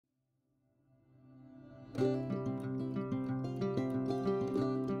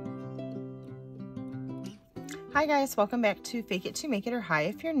Hi guys, welcome back to Fake It to Make It, or hi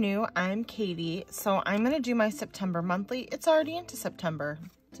if you're new. I'm Katie. So I'm going to do my September monthly. It's already into September,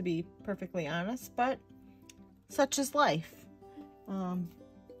 to be perfectly honest, but such is life.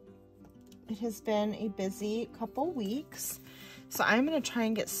 It has been a busy couple weeks, so I'm going to try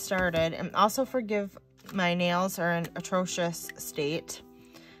and get started. And also forgive my nails are in atrocious state.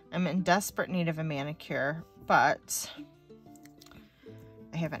 I'm in desperate need of a manicure, but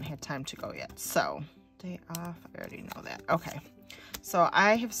I haven't had time to go yet. So day off, I already know that. Okay, so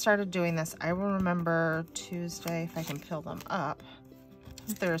I have started doing this. I will remember Tuesday, if I can fill them up,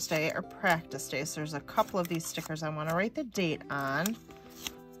 Thursday or practice day. So there's a couple of these stickers I want to write the date on,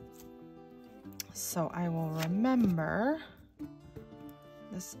 so I will remember.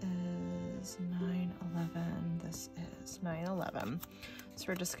 This is 9/11, this is 9/11. So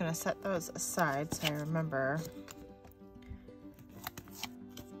we're just going to set those aside so I remember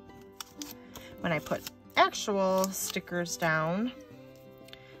when I put actual stickers down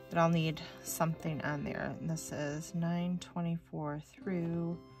that I'll need something on there. And this is 9/24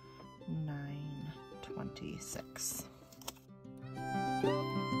 through 9/26.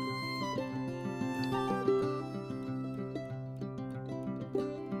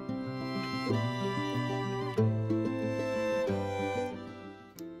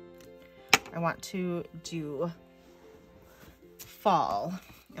 I want to do fall.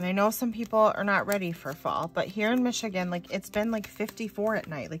 And I know some people are not ready for fall, but here in Michigan, like, it's been like 54 at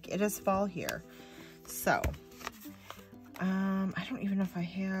night. Like, it is fall here. So, I don't even know if I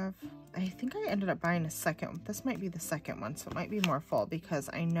have, I think I ended up buying a second. This might be the second one, so it might be more full because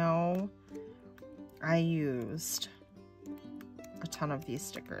I know I used a ton of these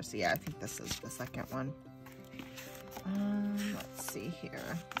stickers. Yeah, I think this is the second one. Let's see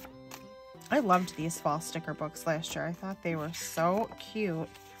here. I loved these fall sticker books last year. I thought they were so cute.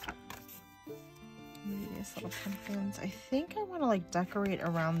 Maybe these little pumpkins. I think I want to like decorate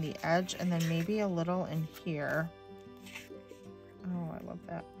around the edge and then maybe a little in here. Oh, I love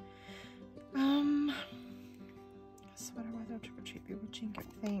that. Sweater weather, trick or treat, bewitching, give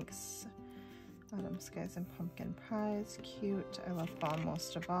thanks. Autumn skies and pumpkin pies, cute. I love fall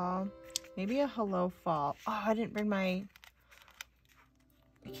most of all. Maybe a hello fall. Oh, I didn't bring my,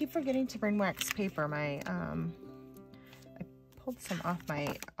 I keep forgetting to bring wax paper. My, I pulled some off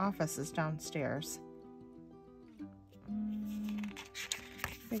my offices downstairs.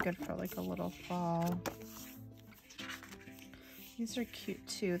 Be good for like a little fall. These are cute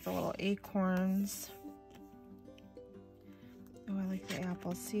too, the little acorns. Oh, I like the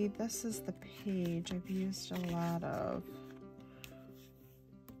apples. See, this is the page I've used a lot of.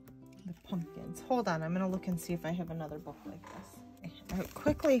 The pumpkins. Hold on, I'm gonna look and see if I have another book like this. I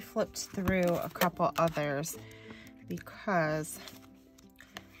quickly flipped through a couple others because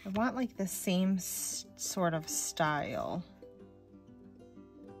I want like the same sort of style.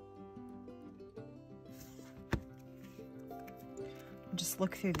 Just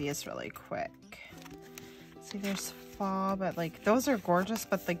look through these really quick. See, there's fall, but like those are gorgeous,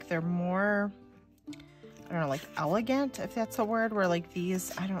 but like they're more, I don't know, like elegant, if that's a word, where like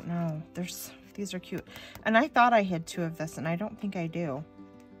these, I don't know, these are cute. And I thought I had two of this, and I don't think I do.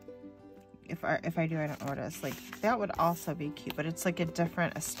 If I do, I don't know what it is. Like, that would also be cute, but it's like a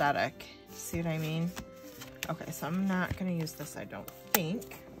different aesthetic. See what I mean? Okay, so I'm not going to use this, I don't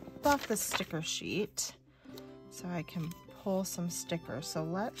think. Off the sticker sheet so I can pull some stickers. So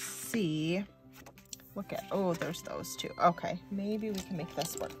let's see. Look at, oh, there's those two. Okay, maybe we can make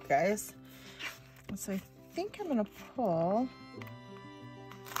this work, guys. So I think I'm going to pull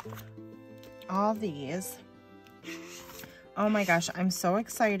all these. Oh my gosh, I'm so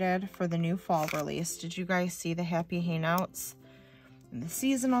excited for the new fall release. Did you guys see the Happy Hangouts and the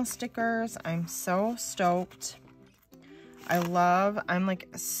seasonal stickers? I'm so stoked. I love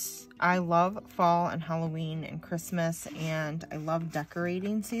fall and Halloween and Christmas, and I love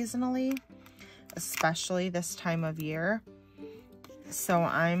decorating seasonally, especially this time of year. So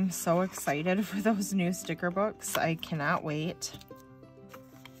I'm so excited for those new sticker books. I cannot wait.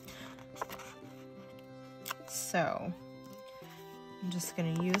 So I'm just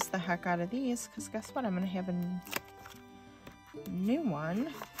going to use the heck out of these because guess what? I'm going to have a new one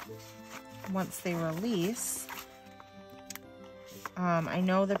once they release. I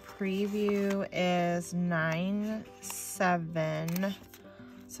know the preview is 9/7,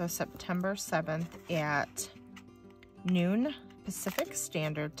 so September 7th at noon Pacific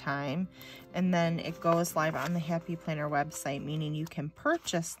Standard Time, and then it goes live on the Happy Planner website, meaning you can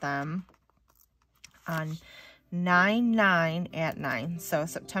purchase them on 9/9 at 9. So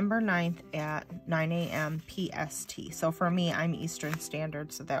September 9th at 9 a.m. PST. So for me, I'm Eastern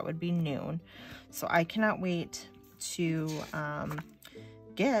Standard, so that would be noon. So I cannot wait to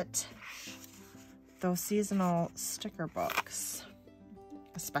get those seasonal sticker books.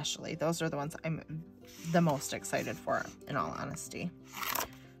 Especially, those are the ones I'm the most excited for, in all honesty.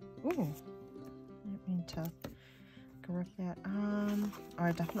 Ooh, I didn't mean to grip that. Oh,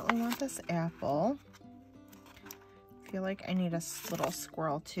 I definitely want this apple. I feel like I need a little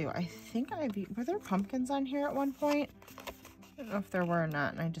squirrel too. I think were there pumpkins on here at one point? I don't know if there were or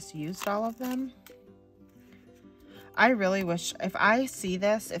not, and I just used all of them. I really wish, if I see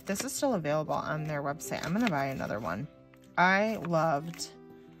this, if this is still available on their website, I'm gonna buy another one. I loved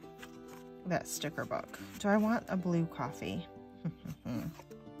that sticker book. Do I want a blue coffee? I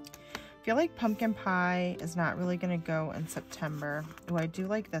feel like pumpkin pie is not really gonna go in September. Oh, I do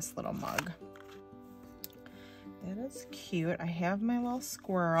like this little mug. That is cute. I have my little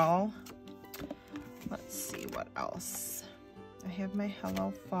squirrel. Let's see what else. I have my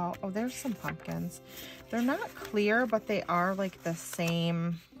Hello Fall. Oh, there's some pumpkins. They're not clear, but they are like the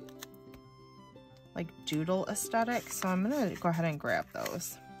same like doodle aesthetic. So I'm gonna go ahead and grab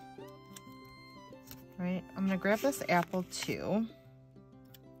those. Right, I'm gonna grab this apple too.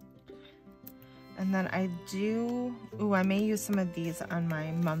 And then I may use some of these on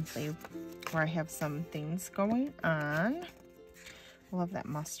my monthly where I have some things going on. I love that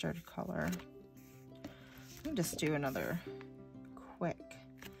mustard color. Let me just do another quick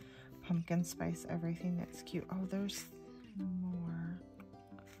pumpkin spice everything. That's cute. Oh, there's more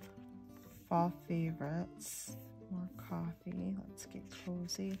fall favorites. More coffee. Let's get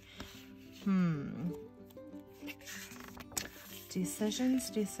cozy.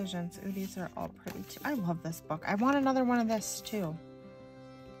 Decisions. Ooh, these are all pretty too. I love this book. I want another one of this too.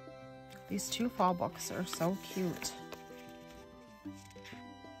 These two fall books are so cute.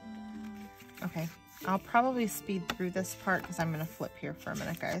 Okay, I'll probably speed through this part because I'm going to flip here for a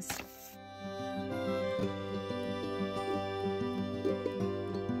minute, guys.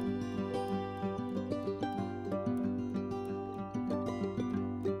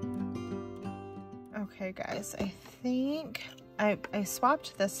 Okay, guys, I think I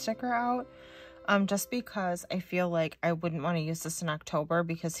swapped this sticker out just because I feel like I wouldn't want to use this in October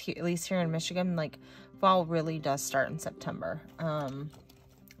because at least here in Michigan, like fall really does start in September.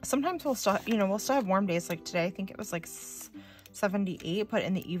 Sometimes we'll still have warm days like today. I think it was like 78, but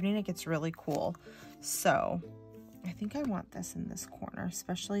in the evening it gets really cool. So I think I want this in this corner,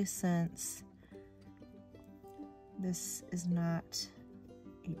 especially since this is not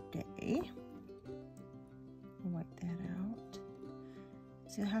a day. I'll wipe that out.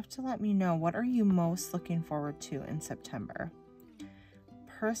 So you have to let me know, what are you most looking forward to in September?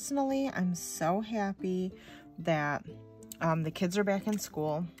 Personally, I'm so happy that the kids are back in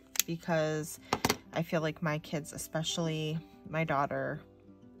school because I feel like my kids, especially my daughter,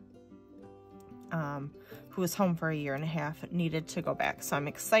 who was home for a year and a half, needed to go back. So I'm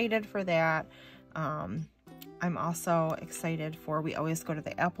excited for that. I'm also excited for, we always go to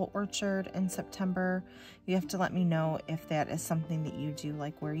the apple orchard in September. You have to let me know if that is something that you do,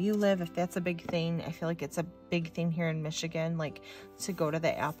 like where you live, if that's a big thing. I feel like it's a big thing here in Michigan, like to go to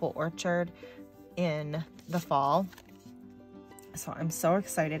the apple orchard in the fall. So I'm so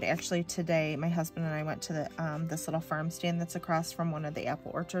excited. Actually, today my husband and I went to the this little farm stand that's across from one of the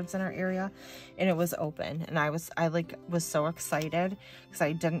apple orchards in our area, and it was open. And I was so excited because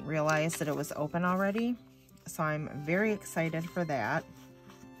I didn't realize that it was open already. So I'm very excited for that.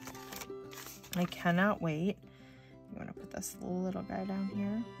 I cannot wait. I'm gonna put this little guy down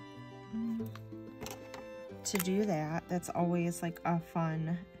here to do that. That's always like a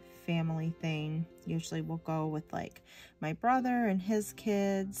fun family thing. Usually we'll go with like my brother and his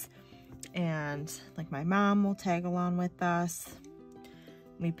kids, and like my mom will tag along with us.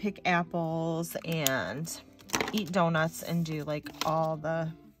 We pick apples and eat donuts and do like all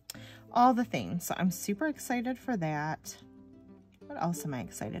the things. So I'm super excited for that. What else am I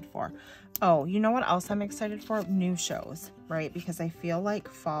excited for? Oh, you know what else I'm excited for? New shows, right? Because I feel like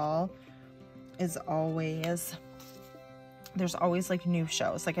fall is always, there's always like new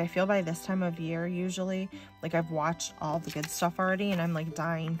shows. Like I feel by this time of year, usually, like I've watched all the good stuff already and I'm like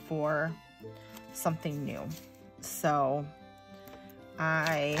dying for something new. So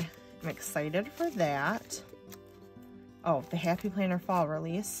I am excited for that. Oh, the Happy Planner fall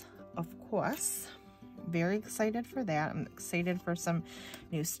release, of course. Very excited for that. I'm excited for some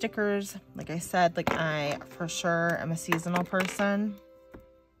new stickers. Like I said, like I for sure am a seasonal person,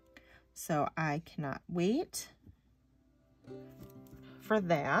 so I cannot wait for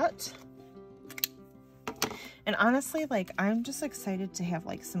that. And honestly, like, I'm just excited to have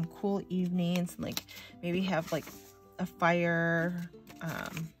like some cool evenings and like maybe have like a fire,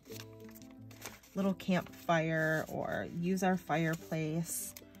 little campfire, or use our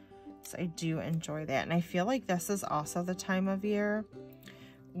fireplace. So I do enjoy that. And I feel like this is also the time of year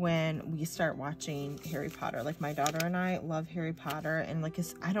when we start watching Harry Potter. Like, my daughter and I love Harry Potter, and like,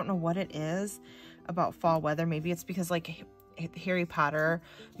 I don't know what it is about fall weather. Maybe it's because like Harry Potter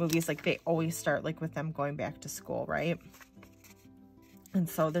movies, like they always start like with them going back to school, right? And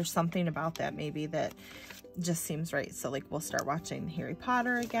so there's something about that maybe that just seems right. So like we'll start watching Harry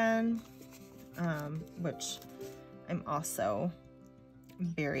Potter again, which I'm also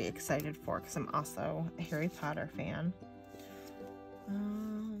very excited for because I'm also a Harry Potter fan.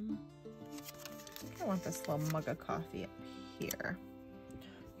 I want this little mug of coffee up here.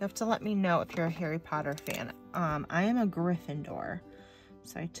 You have to let me know if you're a Harry Potter fan. I am a Gryffindor,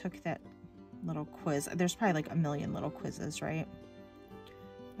 so I took that little quiz. There's probably like a million little quizzes, right?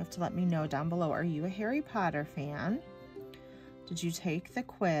 You have to let me know down below. Are you a Harry Potter fan? Did you take the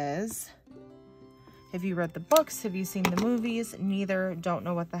quiz? Have you read the books? Have you seen the movies? Neither. Don't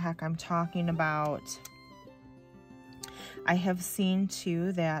know what the heck I'm talking about. I have seen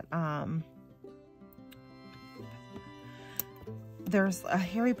too that there's a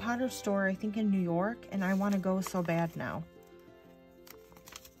Harry Potter store, I think in New York, and I want to go so bad now.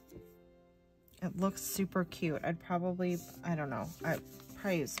 It looks super cute. I'd probably, I don't know, I'd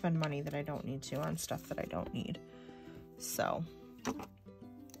probably spend money that I don't need to on stuff that I don't need. So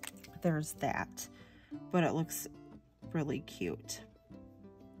there's that, but it looks really cute.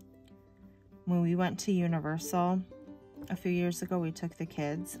 When we went to Universal a few years ago, we took the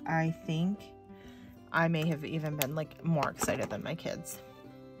kids. I think I may have even been like more excited than my kids.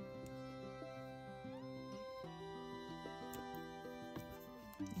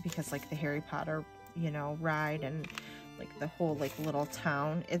 Because like the Harry Potter, you know, ride and like the whole like little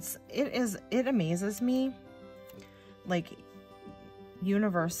town, it amazes me. Like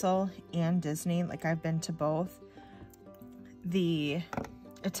Universal and Disney, like I've been to both, the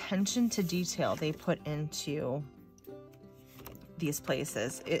attention to detail they put into these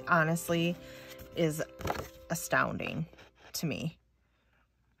places, it honestly is astounding to me.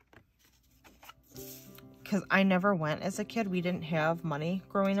 Because I never went as a kid. We didn't have money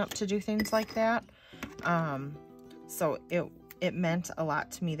growing up to do things like that. So it meant a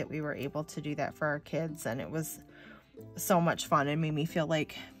lot to me that we were able to do that for our kids, and it was so much fun. It made me feel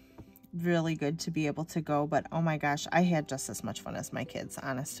like really good to be able to go. But oh my gosh, I had just as much fun as my kids,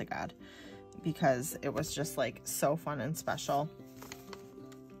 honest to God, because it was just like so fun and special.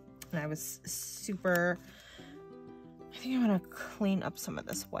 And I was super, I think I'm gonna clean up some of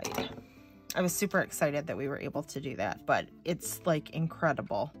this white. I was super excited that we were able to do that, but it's like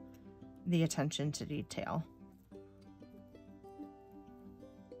incredible, the attention to detail,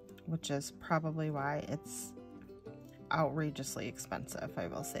 which is probably why it's outrageously expensive. I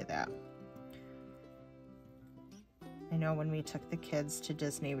will say that. I know when we took the kids to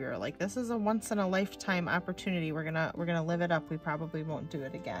Disney, we were like, this is a once in a lifetime opportunity. We're gonna live it up. We probably won't do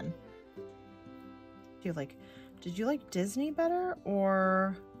it again. Did you like Disney better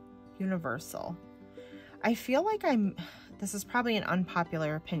or Universal? I feel like this is probably an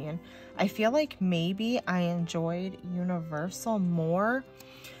unpopular opinion. I feel like maybe I enjoyed Universal more.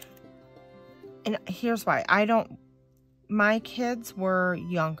 And here's why. My kids were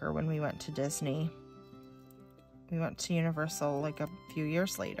younger when we went to Disney. We went to Universal like a few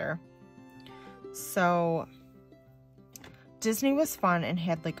years later. So Disney was fun and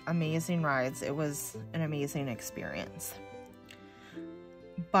had like amazing rides. It was an amazing experience.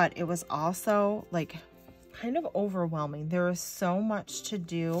 But it was also like kind of overwhelming. There was so much to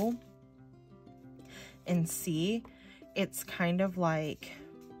do and see. It's kind of like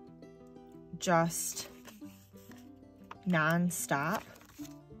just non-stop.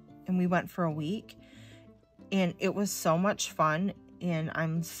 And we went for a week. And it was so much fun, and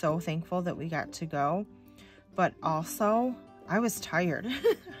I'm so thankful that we got to go. But also, I was tired.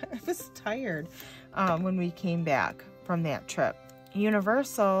 I was tired when we came back from that trip.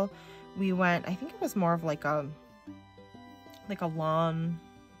 Universal, we went, I think it was more of like a long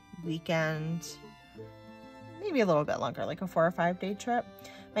weekend, maybe a little bit longer, like a 4 or 5 day trip.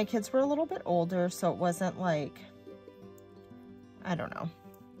 My kids were a little bit older, so it wasn't like, I don't know.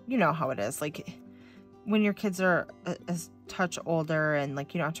 You know how it is. Like, when your kids are a touch older and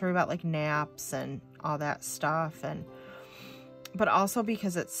like you don't have to worry about like naps and all that stuff, but also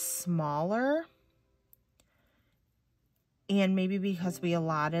because it's smaller, and maybe because we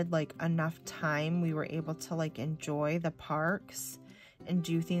allotted like enough time, we were able to like enjoy the parks and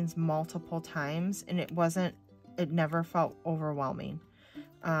do things multiple times, and it wasn't it never felt overwhelming.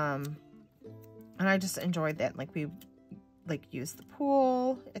 And I just enjoyed that. Like we used the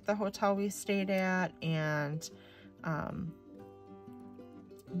pool at the hotel we stayed at, and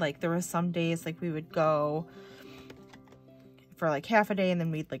like there was some days like we would go for like half a day and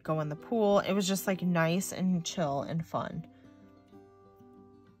then we'd like go in the pool. It was just like nice and chill and fun.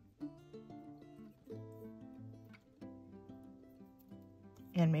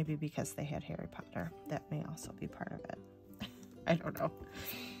 And maybe because they had Harry Potter, that may also be part of it. I don't know.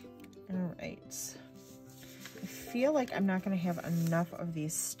 All right. I feel like I'm not going to have enough of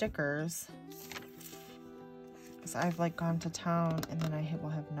these stickers because I've like gone to town and then I will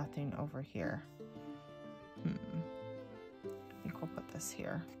have nothing over here. I think we'll put this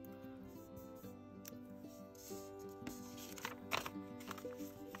here.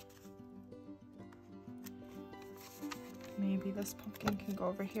 Maybe this pumpkin can go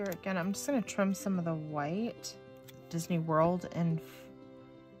over here. Again, I'm just going to trim some of the white. Disney World in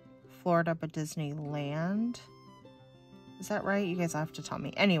Florida, but Disneyland. Is that right? You guys have to tell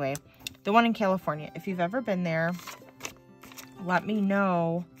me. Anyway, the one in California. If you've ever been there, let me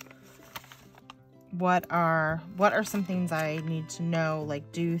know what are some things I need to know,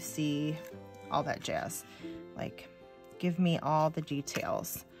 like do see, all that jazz. Like, give me all the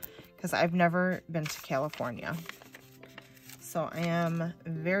details, because I've never been to California. So I am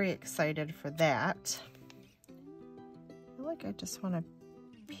very excited for that. I feel like I just want to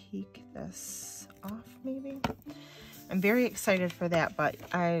peek this off maybe. I'm very excited for that, but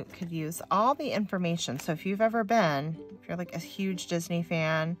I could use all the information. So if you've ever been, if you're like a huge Disney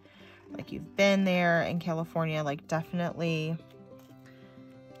fan, like you've been there in California, like definitely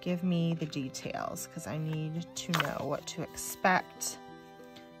give me the details, because I need to know what to expect.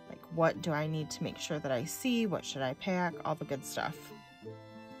 Like, what do I need to make sure that I see? What should I pack? All the good stuff.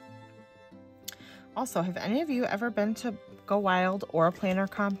 Also, have any of you ever been to Go Wild or a planner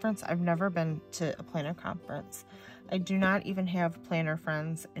conference? I've never been to a planner conference. I do not even have planner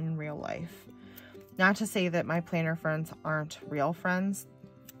friends in real life. Not to say that my planner friends aren't real friends.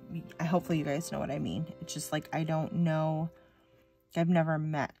 Hopefully you guys know what I mean. It's just like, I don't know. I've never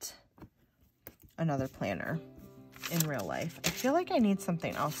met another planner in real life. I feel like I need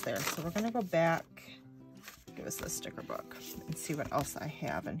something else there. So we're going to go back. Give us the sticker book and see what else I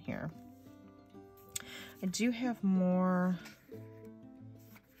have in here. I do have more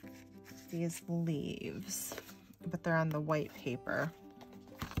of these leaves, but they're on the white paper.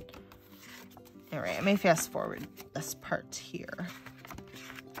 All right, I may fast forward this part here.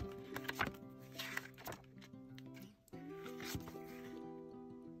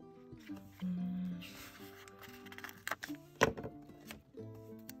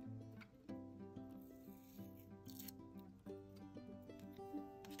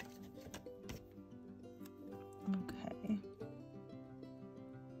 Okay.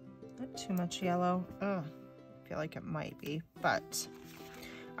 Not too much yellow. Ugh. I feel like it might be, but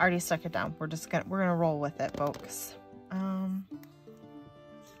I already stuck it down. We're gonna roll with it, folks.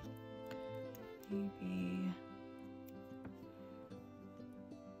 Maybe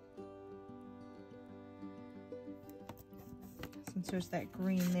since there's that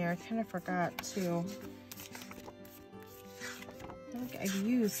green there, I kind of forgot to. I feel like I've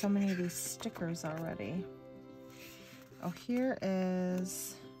used so many of these stickers already. Oh, here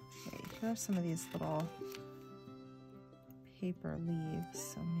is. Okay, here are some of these little paper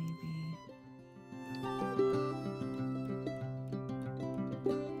leaves, so maybe.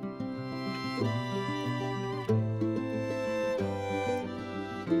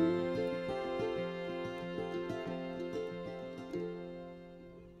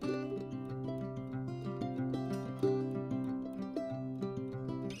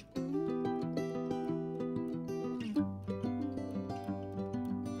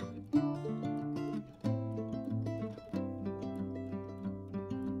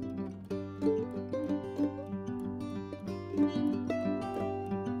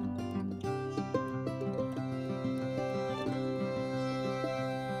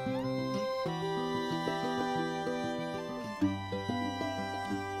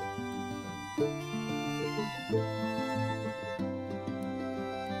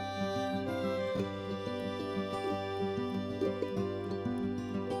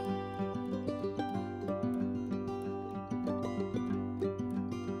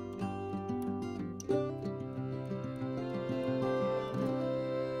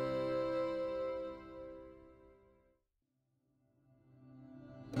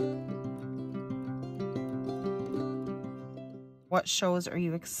 What shows are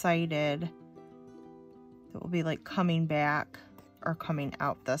you excited that will be like coming back or coming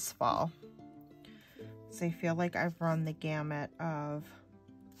out this fall? So I feel like I've run the gamut of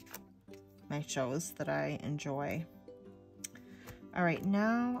my shows that I enjoy. All right,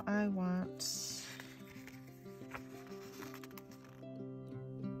 now I want...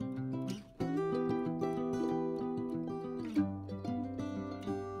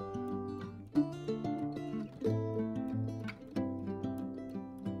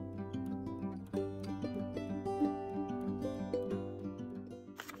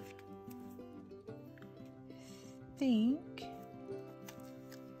 I think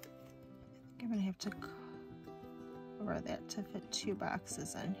I'm gonna have to cover that to fit 2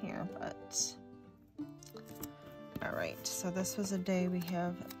 boxes in here, but all right, so this was a day we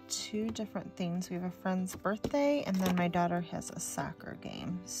have 2 different things. We have a friend's birthday, and then my daughter has a soccer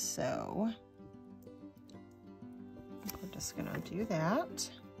game, so we're just gonna do that.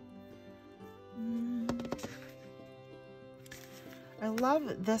 I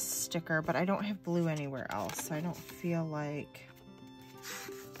love this sticker, but I don't have blue anywhere else, so I don't feel like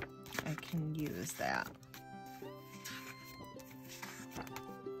I can use that.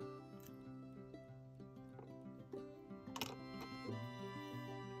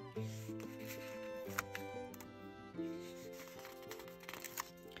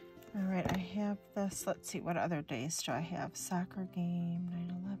 All right, I have this. Let's see, what other days do I have? Soccer game,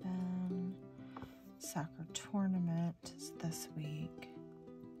 9/11. Soccer tournament is this week.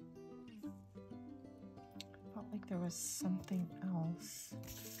 Felt like there was something else.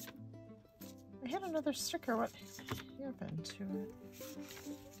 I had another sticker. What happened to it?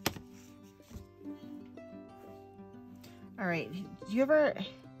 All right.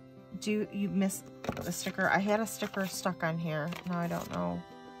 Do you miss the sticker? I had a sticker stuck on here. Now I don't know.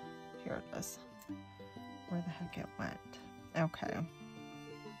 Here it is. Where the heck it went. Okay.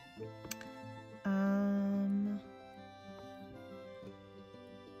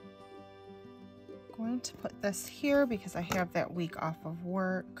 Going to put this here because I have that week off of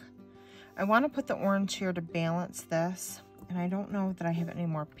work. I want to put the orange here to balance this, and I don't know that I have any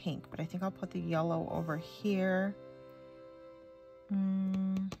more pink, but I think I'll put the yellow over here.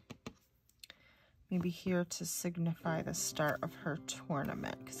 Maybe here to signify the start of her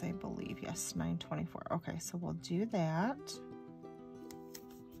tournament, because I believe, yes, 9/24. Okay, so we'll do that.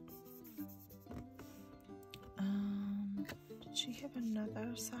 Did she have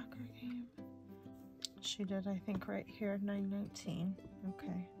another soccer game? She did, I think, right here, 9/19.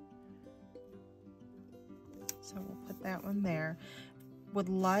 Okay. So we'll put that one there. Would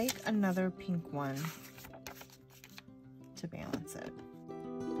like another pink one to balance it.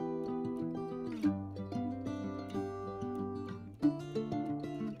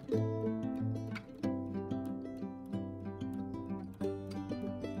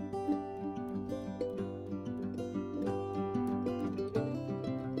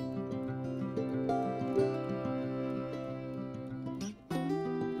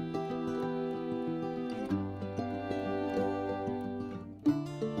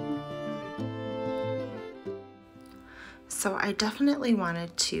 So I definitely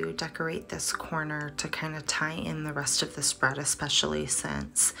wanted to decorate this corner to kind of tie in the rest of the spread, especially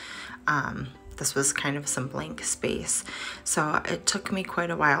since this was kind of some blank space. So it took me quite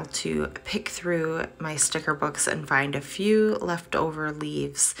a while to pick through my sticker books and find a few leftover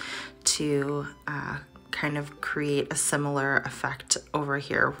leaves to kind of create a similar effect over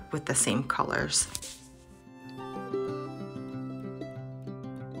here with the same colors.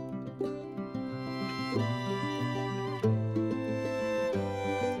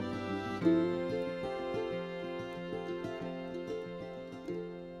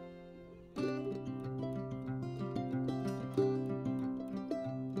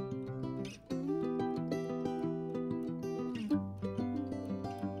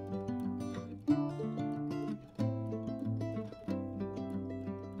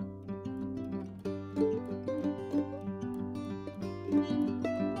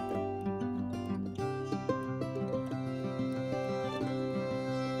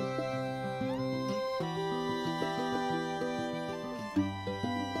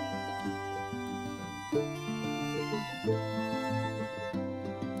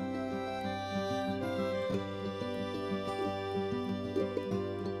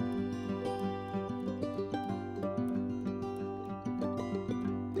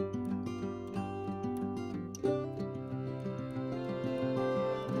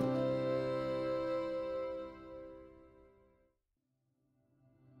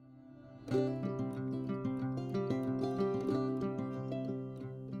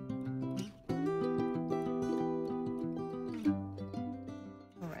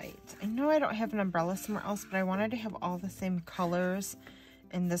 I don't have an umbrella somewhere else, but I wanted to have all the same colors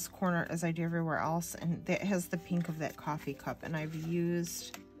in this corner as I do everywhere else, and that has the pink of that coffee cup, and I've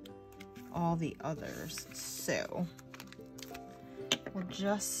used all the others, so we'll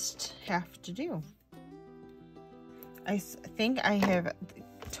just have to do. I think I have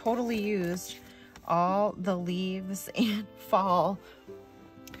totally used all the leaves and fall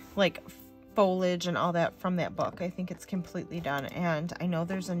like foliage and all that from that book. I think it's completely done, and I know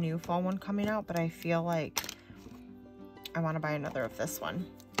there's a new fall one coming out, but I feel like I want to buy another of this one.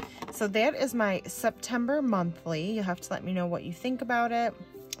 So that is my September monthly. You'll have to let me know what you think about it.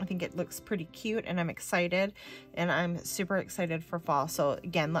 I think it looks pretty cute, and I'm excited, and I'm super excited for fall. So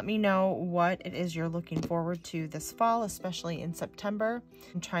again, let me know what it is you're looking forward to this fall, especially in September.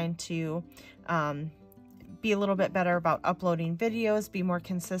 I'm trying to be a little bit better about uploading videos, be more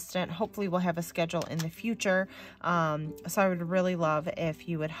consistent. Hopefully we'll have a schedule in the future. So I would really love if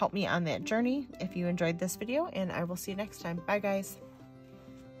you would help me on that journey if you enjoyed this video, and I will see you next time. Bye guys.